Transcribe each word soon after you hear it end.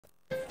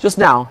Just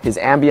now, his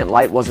ambient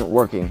light wasn't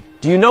working.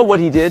 Do you know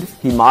what he did?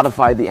 He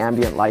modified the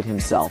ambient light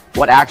himself.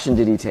 What action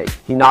did he take?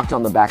 He knocked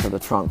on the back of the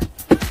trunk.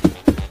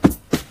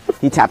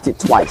 He tapped it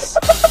twice.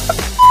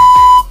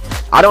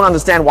 I don't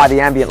understand why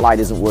the ambient light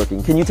isn't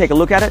working. Can you take a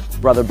look at it?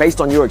 Brother,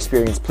 based on your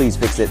experience, please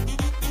fix it.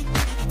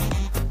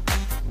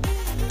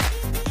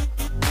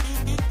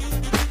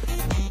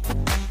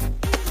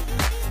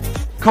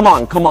 Come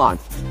on, come on.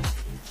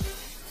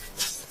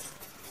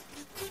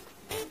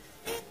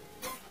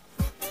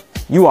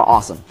 You are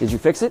awesome. Did you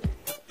fix it?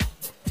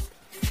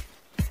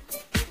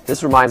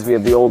 This reminds me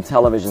of the old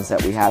television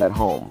set we had at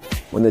home.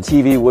 When the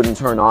TV wouldn't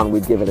turn on,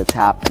 we'd give it a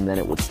tap and then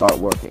it would start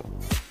working.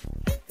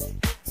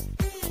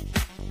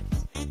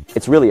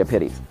 It's really a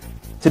pity.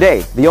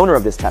 Today, the owner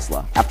of this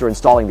Tesla, after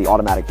installing the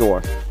automatic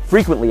door,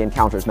 frequently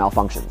encounters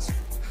malfunctions.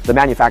 The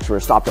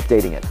manufacturer stopped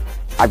updating it.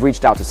 I've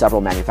reached out to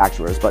several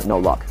manufacturers, but no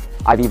luck.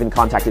 I've even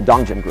contacted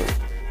Dongjin Group.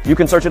 You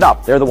can search it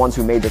up. They're the ones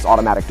who made this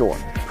automatic door.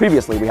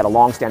 Previously, we had a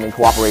long-standing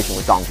cooperation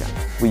with Dongjin.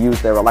 We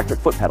used their electric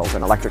foot pedals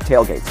and electric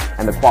tailgates,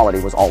 and the quality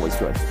was always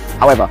good.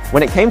 However,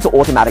 when it came to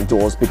automatic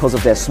doors, because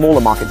of their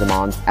smaller market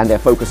demand and their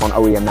focus on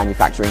OEM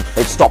manufacturing,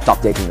 they've stopped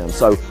updating them.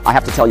 So I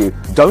have to tell you,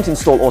 don't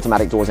install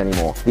automatic doors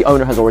anymore. The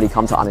owner has already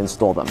come to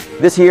uninstall them.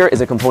 This here is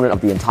a component of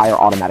the entire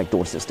automatic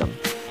door system.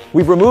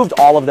 We've removed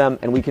all of them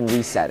and we can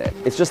reset it.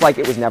 It's just like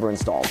it was never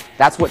installed.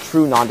 That's what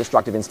true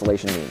non-destructive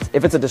installation means.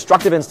 If it's a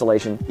destructive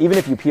installation, even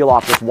if you peel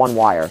off just one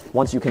wire,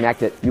 once you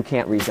connect it, you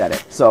can't reset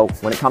it. So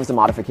when it comes to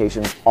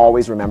modifications,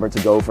 always remember to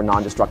go for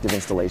non-destructive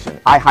installation.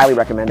 I highly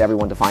recommend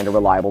everyone to find a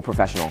reliable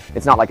professional.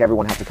 It's not like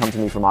everyone has to come to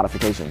me for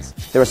modifications.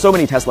 There are so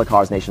many Tesla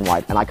cars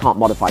nationwide and I can't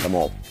modify them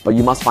all, but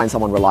you must find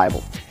someone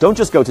reliable. Don't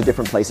just go to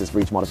different places for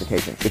each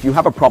modification. If you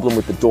have a problem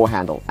with the door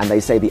handle and they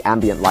say the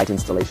ambient light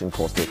installation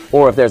caused it,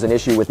 or if there's an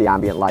issue with the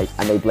ambient light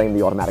and they blame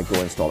the automatic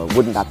door installer,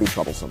 wouldn't that be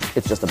troublesome?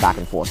 It's just a back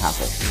and forth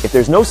hassle. If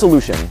there's no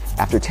solution,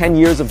 after 10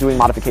 years of doing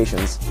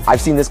modifications,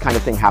 I've seen this kind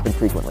of thing happen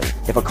frequently.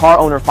 If a car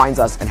owner finds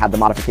us and had the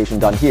modification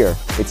done here,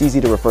 it's easy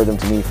to refer them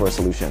to me for a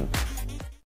solution.